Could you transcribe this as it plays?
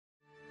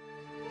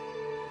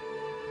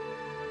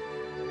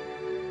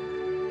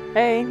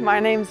Hey, my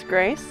name's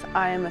Grace.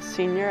 I am a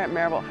senior at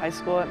Maryville High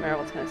School at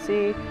Maryville,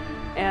 Tennessee,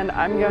 and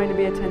I'm going to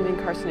be attending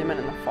Carson Newman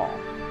in the fall.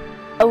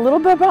 A little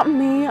bit about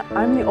me,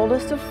 I'm the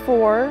oldest of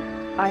four.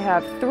 I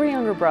have three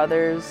younger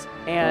brothers,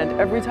 and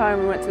every time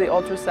we went to the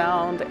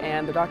ultrasound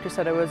and the doctor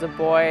said I was a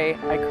boy,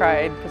 I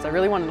cried because I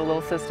really wanted a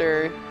little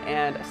sister,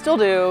 and I still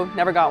do,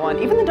 never got one.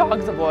 Even the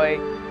dog's a boy,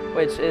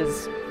 which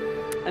is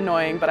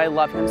annoying, but I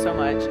love him so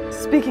much.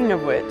 Speaking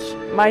of which,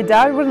 my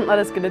dad wouldn't let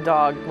us get a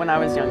dog when I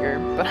was younger,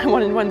 but I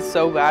wanted one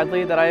so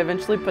badly that I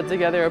eventually put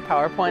together a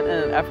PowerPoint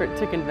in an effort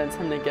to convince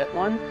him to get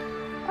one.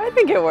 I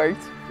think it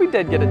worked. We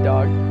did get a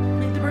dog.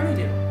 Meet the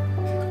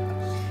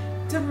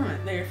Bernedoodle.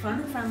 Temperament. They are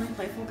fun, friendly,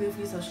 playful,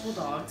 goofy, sociable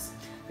dogs.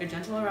 They're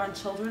gentle around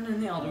children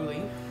and the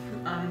elderly.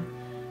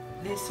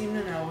 They seem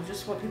to know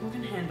just what people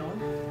can handle.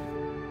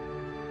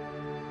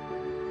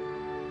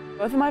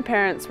 Both of my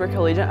parents were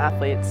collegiate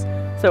athletes,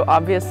 so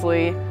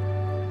obviously,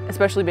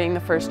 especially being the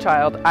first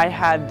child, I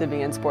had to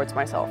be in sports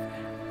myself.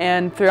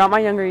 And throughout my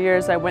younger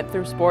years, I went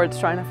through sports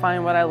trying to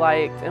find what I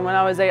liked, and when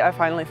I was 8, I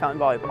finally found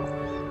volleyball.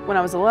 When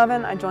I was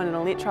 11, I joined an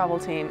elite travel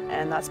team,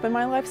 and that's been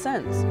my life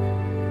since.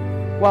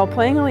 While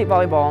playing elite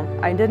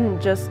volleyball, I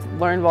didn't just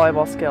learn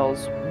volleyball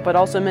skills, but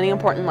also many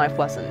important life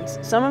lessons.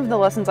 Some of the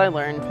lessons I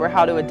learned were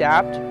how to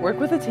adapt, work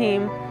with a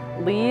team,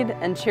 lead,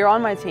 and cheer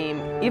on my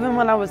team, even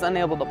when I was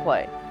unable to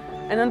play.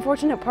 An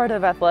unfortunate part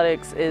of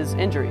athletics is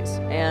injuries,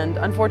 and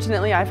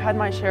unfortunately I've had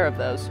my share of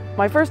those.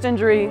 My first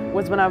injury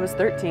was when I was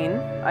 13.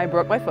 I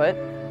broke my foot.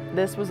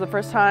 This was the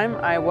first time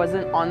I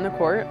wasn't on the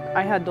court.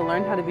 I had to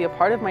learn how to be a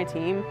part of my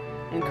team,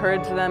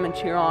 encourage them and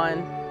cheer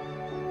on,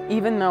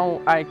 even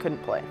though I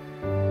couldn't play.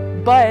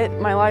 But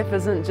my life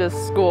isn't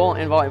just school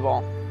and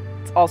volleyball,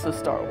 it's also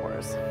Star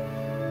Wars.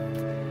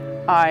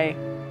 I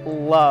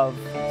love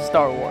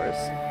Star Wars.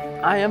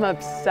 I am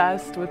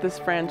obsessed with this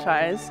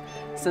franchise.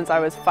 Since I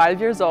was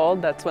 5 years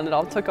old, that's when it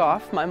all took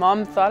off. My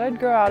mom thought I'd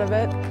grow out of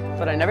it,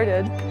 but I never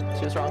did.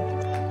 She was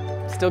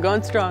wrong. Still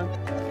going strong.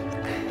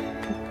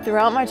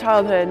 Throughout my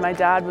childhood, my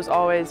dad was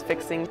always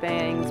fixing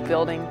things,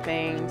 building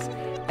things,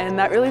 and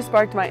that really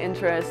sparked my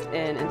interest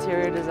in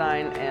interior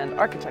design and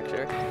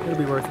architecture. It'll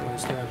be worth it when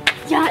it's done.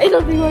 Yeah,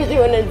 it'll be worth it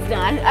when it's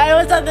done. I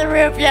was on the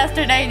roof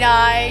yesterday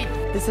night.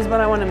 This is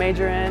what I want to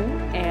major in,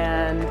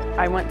 and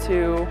I want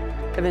to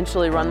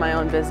eventually run my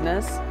own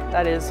business.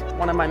 That is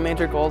one of my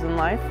major goals in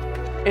life.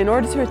 In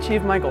order to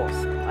achieve my goals,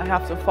 I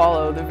have to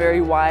follow the very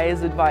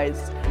wise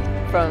advice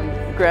from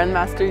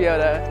Grandmaster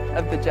Yoda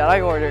of the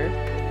Jedi Order,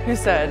 who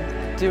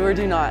said, "Do or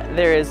do not,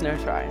 there is no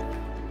try."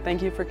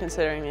 Thank you for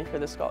considering me for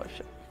this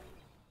scholarship.